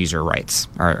respecting user rights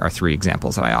are three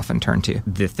examples that I often turn to.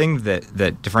 The thing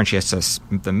that differentiates us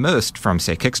the most from,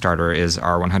 say, Kickstarter is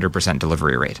our 100%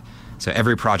 delivery rate. So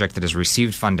every project that has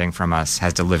received funding from us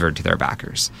has delivered to their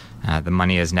backers. The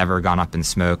money has never gone up in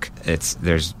smoke.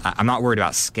 I'm not worried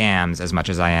about scams as much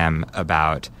as I am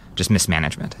about just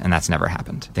mismanagement, and that's never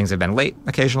happened. Things have been late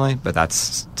occasionally, but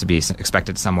that's to be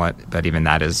expected somewhat, but even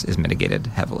that is mitigated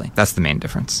heavily. That's the main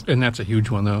difference. And that's a huge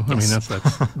one, though. Yes. I mean,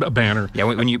 that's a banner. Yeah,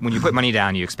 when you put money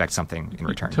down, you expect something in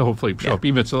return. To hopefully show up,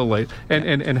 even if it's a little late.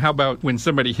 And how about when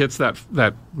somebody hits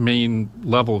that main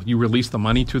level, you release the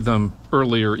money to them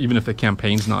earlier, even if the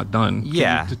campaign's not done?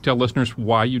 Yeah. Can you tell listeners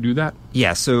why you do that?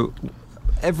 Yeah, so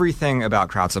everything about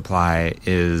Crowd Supply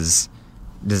is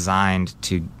designed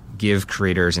to give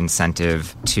creators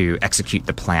incentive to execute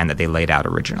the plan that they laid out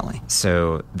originally.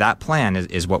 So that plan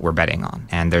is what we're betting on.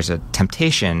 And there's a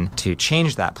temptation to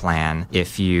change that plan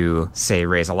if you, say,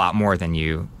 raise a lot more than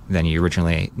you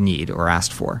originally need or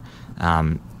asked for.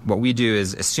 What we do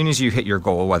is, as soon as you hit your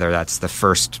goal, whether that's the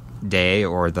first day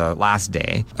or the last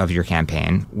day of your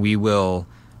campaign, we will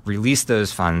release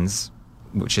those funds,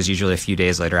 which is usually a few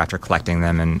days later after collecting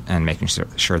them and making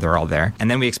sure they're all there.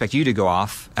 And then we expect you to go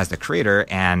off as the creator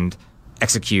and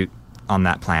execute on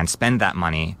that plan, spend that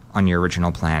money on your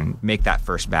original plan, make that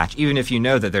first batch, even if you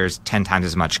know that there's 10 times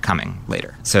as much coming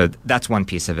later. So that's one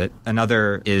piece of it.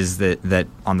 Another is that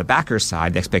on the backer's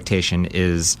side, the expectation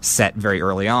is set very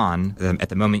early on, at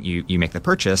the moment you make the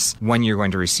purchase, when you're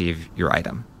going to receive your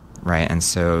item, right? And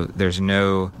so there's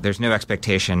no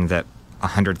expectation that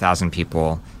 100,000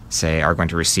 people, say, are going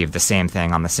to receive the same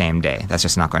thing on the same day. That's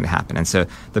just not going to happen. And so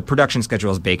the production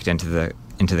schedule is baked into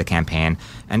the campaign.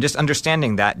 And just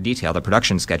understanding that detail, the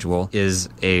production schedule, is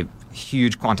a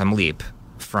huge quantum leap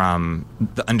from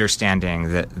the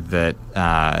understanding that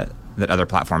other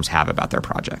platforms have about their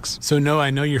projects. So, Noah,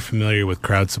 I know you're familiar with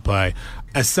Crowd Supply.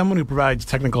 As someone who provides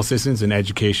technical assistance and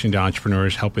education to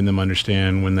entrepreneurs, helping them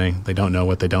understand when they don't know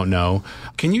what they don't know,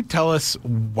 can you tell us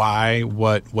why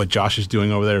what Josh is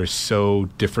doing over there is so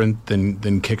different than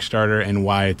Kickstarter, and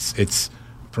why it's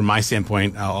from my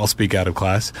standpoint, I'll speak out of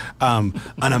class, an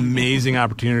amazing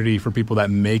opportunity for people that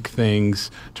make things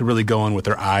to really go in with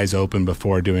their eyes open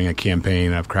before doing a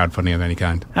campaign of crowdfunding of any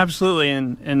kind? Absolutely,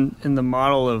 and in the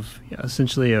model of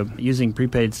essentially using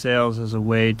prepaid sales as a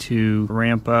way to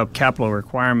ramp up capital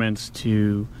requirements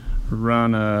to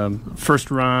run a first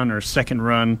run or second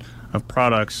run of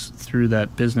products through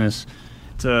that business,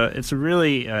 it's a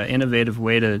really innovative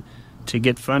way to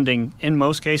get funding. In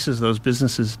most cases, those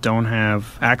businesses don't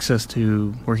have access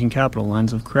to working capital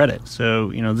lines of credit.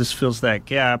 So, this fills that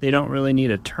gap. They don't really need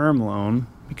a term loan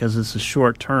because it's a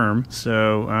short term.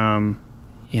 So,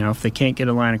 if they can't get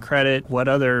a line of credit, what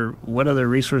other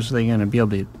resources are they going to be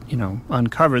able to,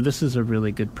 uncover? This is a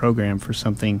really good program for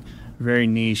something very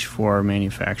niche for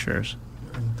manufacturers.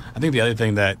 I think the other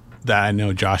thing that I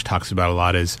know Josh talks about a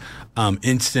lot is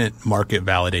instant market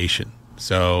validation.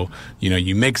 So,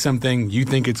 you make something, you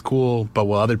think it's cool, but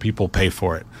will other people pay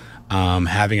for it?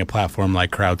 Having a platform like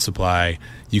Crowd Supply,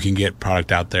 you can get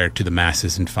product out there to the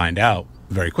masses and find out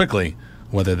very quickly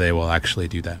whether they will actually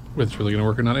do that. It's really going to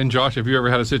work or not. And Josh, have you ever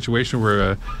had a situation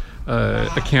where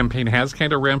a campaign has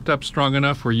kind of ramped up strong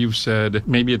enough where you've said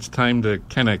maybe it's time to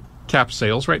kind of cap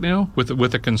sales right now with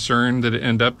a concern that it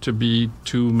end up to be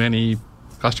too many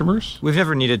customers? We've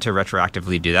never needed to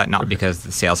retroactively do that, not because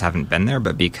the sales haven't been there,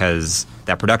 but because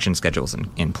that production schedule is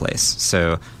in place.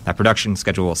 So that production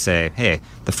schedule will say, hey,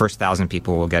 the first 1,000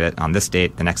 people will get it on this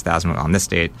date, the next 1,000 on this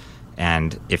date.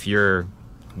 And if you're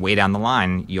way down the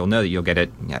line, you'll know that you'll get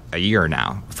it a year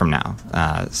from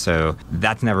now. So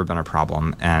that's never been a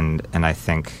problem. And I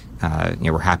think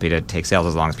we're happy to take sales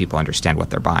as long as people understand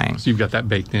what they're buying. So you've got that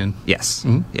baked in? Yes.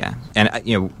 Mm-hmm. Yeah.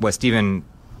 And what Stephen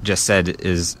just said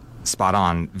is spot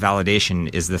on.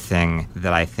 Validation is the thing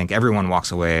that I think everyone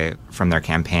walks away from their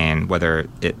campaign, whether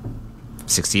it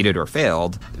succeeded or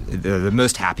failed, they're the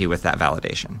most happy with that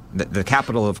validation. The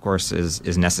capital, of course,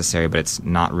 is necessary, but it's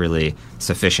not really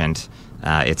sufficient.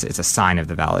 It's a sign of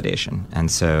the validation. And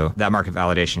so that market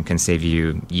validation can save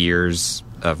you years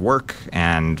of work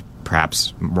and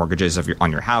perhaps mortgages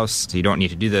on your house. So you don't need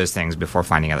to do those things before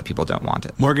finding out that people don't want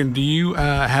it. Morgan, do you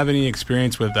have any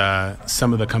experience with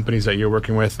some of the companies that you're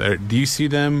working with? Do you see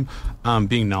them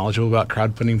being knowledgeable about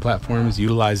crowdfunding platforms,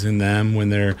 utilizing them when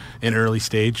they're in early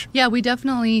stage? Yeah, we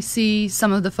definitely see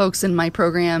some of the folks in my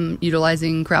program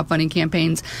utilizing crowdfunding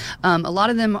campaigns. A lot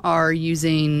of them are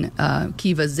using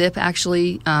Kiva Zip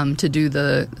actually to do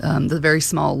the very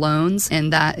small loans,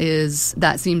 and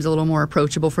that seems a little more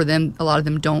approachable for them. A lot of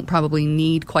them don't probably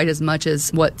need quite as much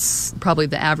as what's probably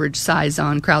the average size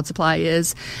on Crowd Supply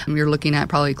is. You're looking at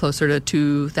probably closer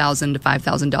to $2,000 to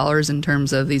 $5,000 in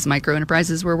terms of these micro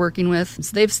enterprises we're working with.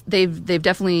 So they've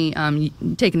definitely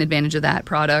taken advantage of that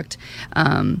product.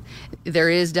 There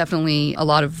is definitely a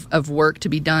lot of work to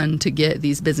be done to get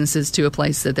these businesses to a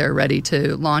place that they're ready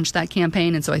to launch that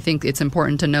campaign. And so I think it's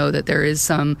important to know that there is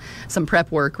some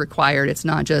prep work required. It's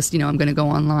not just, I'm going to go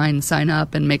online, sign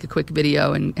up, and make a quick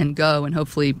video and go, and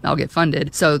hopefully I'll get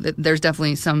funded. So there's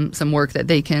definitely some work that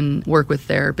they can work with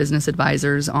their business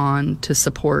advisors on to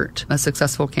support a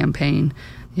successful campaign.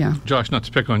 Yeah. Josh, not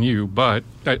to pick on you, but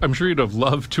I'm sure you'd have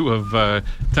loved to have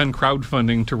done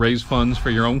crowdfunding to raise funds for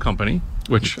your own company,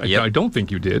 which I don't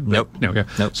think you did. Nope. Okay.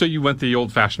 Nope. So you went the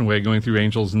old-fashioned way, going through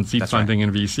angels and seed funding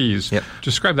and VCs. Yep.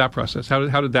 Describe that process. How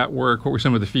did that work? What were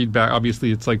some of the feedback?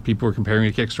 Obviously, it's like people were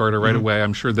comparing to Kickstarter right away.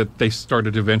 I'm sure that they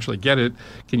started to eventually get it.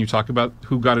 Can you talk about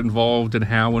who got involved and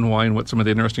how and why and what some of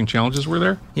the interesting challenges were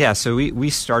there? Yeah, so we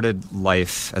started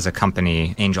life as a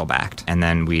company angel-backed, and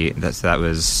then that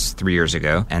was 3 years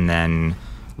ago. And then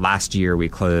last year we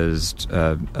closed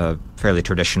a fairly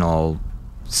traditional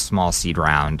small seed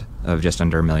round of just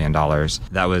under $1 million.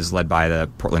 That was led by the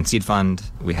Portland Seed Fund.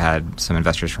 We had some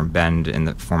investors from Bend in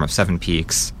the form of Seven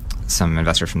Peaks, some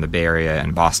investors from the Bay Area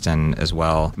and Boston as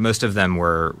well. Most of them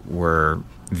were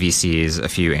VCs, a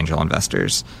few angel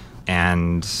investors.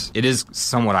 And it is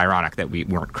somewhat ironic that we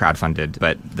weren't crowdfunded,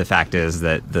 but the fact is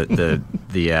that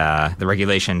the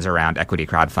regulations around equity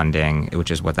crowdfunding, which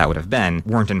is what that would have been,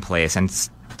 weren't in place, and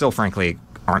still, frankly,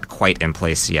 aren't quite in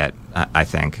place yet, I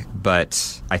think.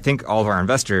 But I think all of our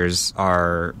investors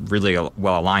are really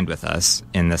well aligned with us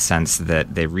in the sense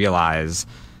that they realize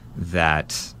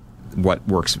that what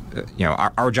works,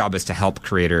 our job is to help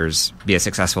creators be as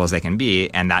successful as they can be,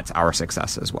 and that's our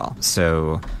success as well.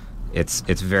 So it's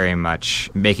very much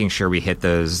making sure we hit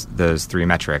those three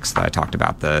metrics that I talked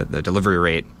about: the delivery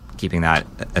rate, keeping that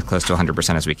as close to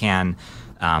 100% as we can,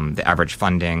 the average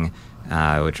funding,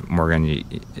 which Morgan,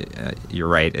 you're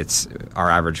right. It's our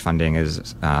average funding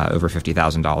is over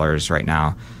 $50,000 right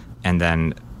now, and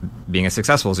then being as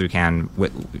successful as we can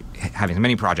with having as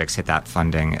many projects hit that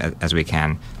funding as we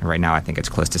can. And right now, I think it's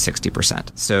close to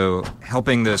 60%. So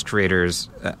helping those creators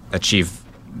achieve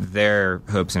their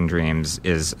hopes and dreams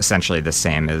is essentially the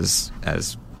same as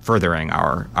furthering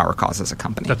our cause as a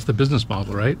company. That's the business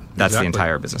model, right? That's exactly. The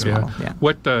entire business model. Yeah.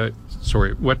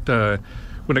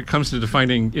 When it comes to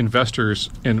defining investors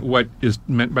and what is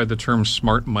meant by the term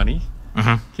smart money,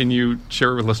 can you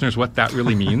share with listeners what that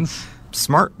really means?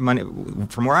 Smart money,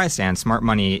 from where I stand, smart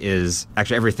money is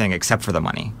actually everything except for the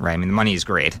money, right? I mean, the money is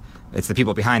great. It's the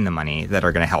people behind the money that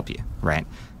are going to help you, right?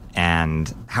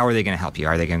 And how are they going to help you?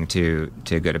 Are they going to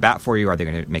go to bat for you? Are they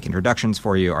going to make introductions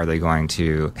for you? Are they going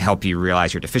to help you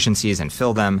realize your deficiencies and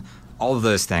fill them? All of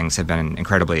those things have been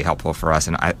incredibly helpful for us,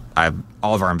 and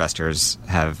all of our investors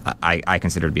I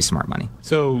consider to be smart money.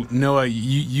 So, Noah,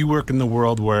 you work in the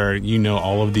world where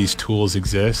all of these tools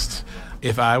exist.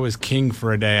 If I was king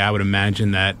for a day, I would imagine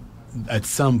that at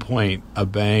some point a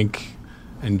bank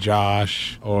and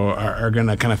Josh are going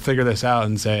to kind of figure this out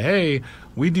and say, hey,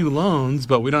 we do loans,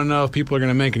 but we don't know if people are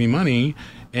going to make any money,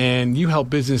 and you help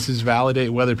businesses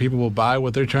validate whether people will buy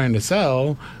what they're trying to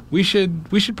sell. We should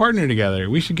partner together.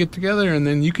 We should get together, and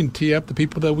then you can tee up the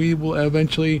people that we will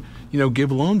eventually,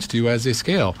 give loans to as they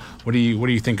scale. What do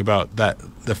you think about that?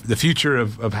 The future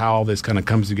of how all this kind of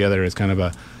comes together as kind of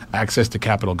a access to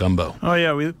capital gumbo. Oh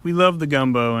yeah, we love the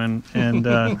gumbo, and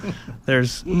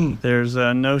there's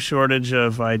no shortage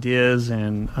of ideas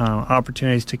and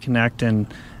opportunities to connect and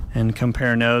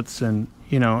compare notes. And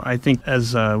I think,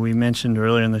 as we mentioned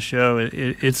earlier in the show,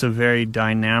 it's a very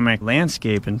dynamic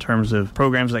landscape in terms of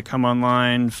programs that come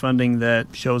online, funding that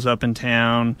shows up in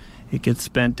town. It gets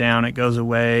spent down, it goes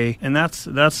away. And that's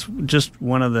just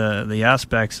one of the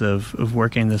aspects of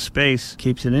working in this space.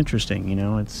 Keeps it interesting,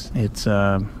 it's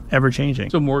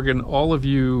ever-changing. So Morgan, all of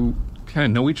you kind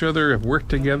of know each other, have worked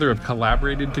together, have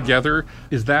collaborated together.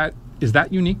 Is that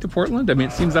unique to Portland? I mean,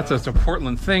 it seems that's a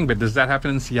Portland thing, but does that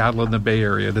happen in Seattle and the Bay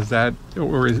Area? Does that,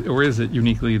 or is it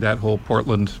uniquely that whole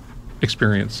Portland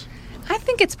experience? I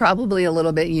think think it's probably a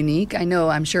little bit unique.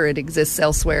 I'm sure it exists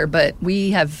elsewhere, but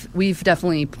we've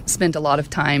definitely spent a lot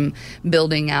of time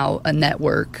building out a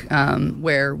network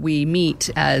where we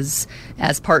meet as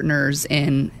partners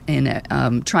in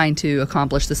trying to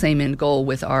accomplish the same end goal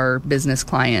with our business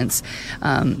clients.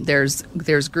 There's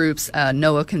groups.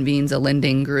 NOAA convenes a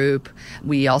lending group.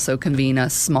 We also convene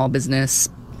a small business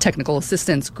technical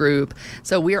assistance group.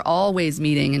 So we're always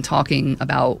meeting and talking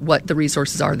about what the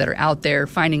resources are that are out there,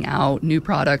 finding out new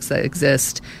products that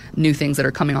exist, new things that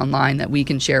are coming online that we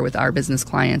can share with our business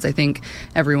clients. I think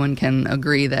everyone can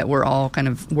agree that we're all kind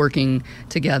of working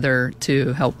together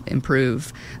to help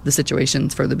improve the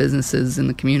situations for the businesses in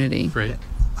the community. Great.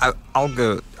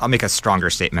 I'll make a stronger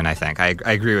statement, I think. I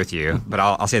agree with you, but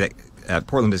I'll say that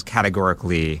Portland is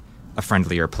categorically a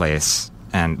friendlier place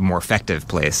and more effective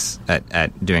place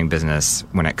at doing business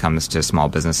when it comes to small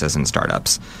businesses and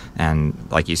startups. And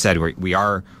like you said, we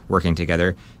are working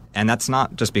together. And that's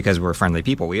not just because we're friendly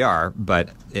people. We are,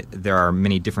 but there are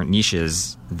many different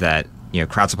niches that,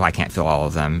 Crowd Supply can't fill all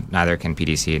of them. Neither can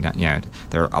PDC.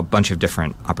 There are a bunch of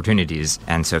different opportunities.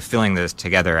 And so filling those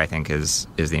together, I think, is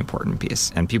the important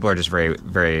piece. And people are just very,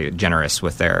 very generous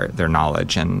with their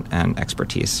knowledge and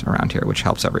expertise around here, which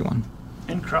helps everyone.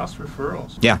 And cross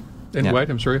referrals. Yeah. And yeah. White,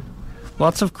 I'm sorry.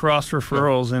 Lots of cross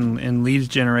referrals and leads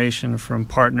generation from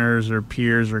partners or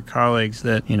peers or colleagues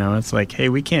that, it's like, hey,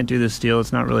 we can't do this deal.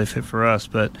 It's not really a fit for us,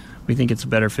 but we think it's a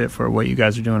better fit for what you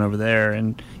guys are doing over there.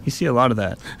 And you see a lot of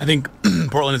that. I think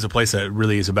Portland is a place that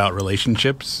really is about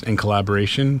relationships and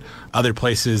collaboration. Other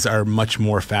places are much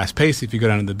more fast-paced. If you go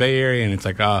down to the Bay Area and it's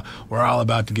like, we're all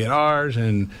about to get ours,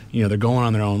 and, they're going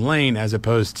on their own lane, as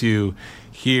opposed to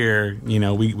here,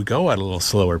 we go at a little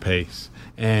slower pace.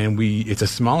 And it's a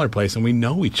smaller place, and we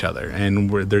know each other, and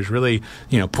there's really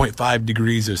 0.5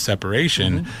 degrees of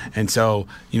separation, and so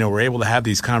we're able to have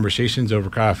these conversations over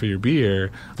coffee or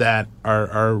beer that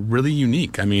are really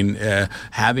unique. I mean,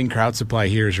 having Crowd Supply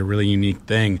here is a really unique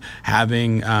thing.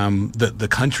 Having the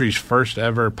country's first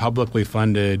ever publicly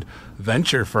funded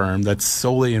venture firm that's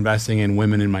solely investing in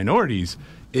women and minorities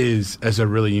is a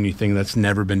really unique thing that's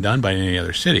never been done by any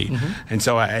other city. And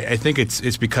so I think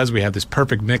it's because we have this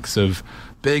perfect mix of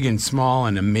big and small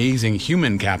and amazing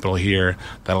human capital here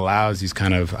that allows these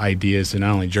kind of ideas to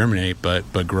not only germinate but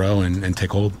grow and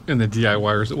take hold. And the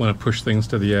DIYers that want to push things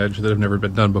to the edge that have never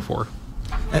been done before.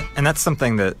 And that's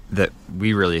something that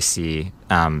we really see.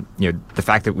 The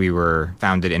fact that we were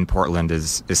founded in Portland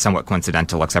is somewhat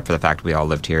coincidental, except for the fact we all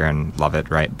lived here and love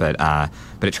it, right? But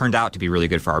it turned out to be really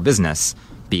good for our business,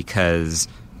 because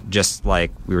just like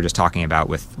we were just talking about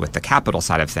with the capital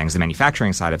side of things, the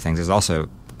manufacturing side of things is also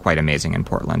quite amazing in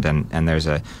Portland. And there's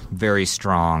a very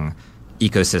strong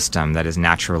ecosystem that has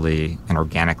naturally and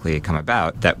organically come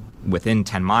about that within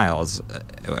 10 miles,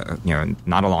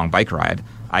 not a long bike ride,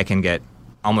 I can get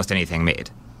almost anything made,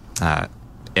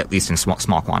 at least in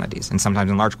small quantities and sometimes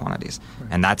in large quantities.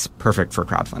 And that's perfect for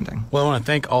crowdfunding. Well, I want to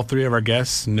thank all three of our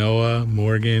guests, Noah,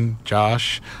 Morgan,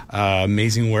 Josh.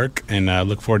 Amazing work, and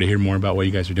look forward to hearing more about what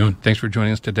you guys are doing. Thanks for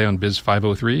joining us today on Biz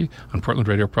 503 on Portland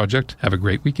Radio Project. Have a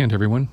great weekend, everyone.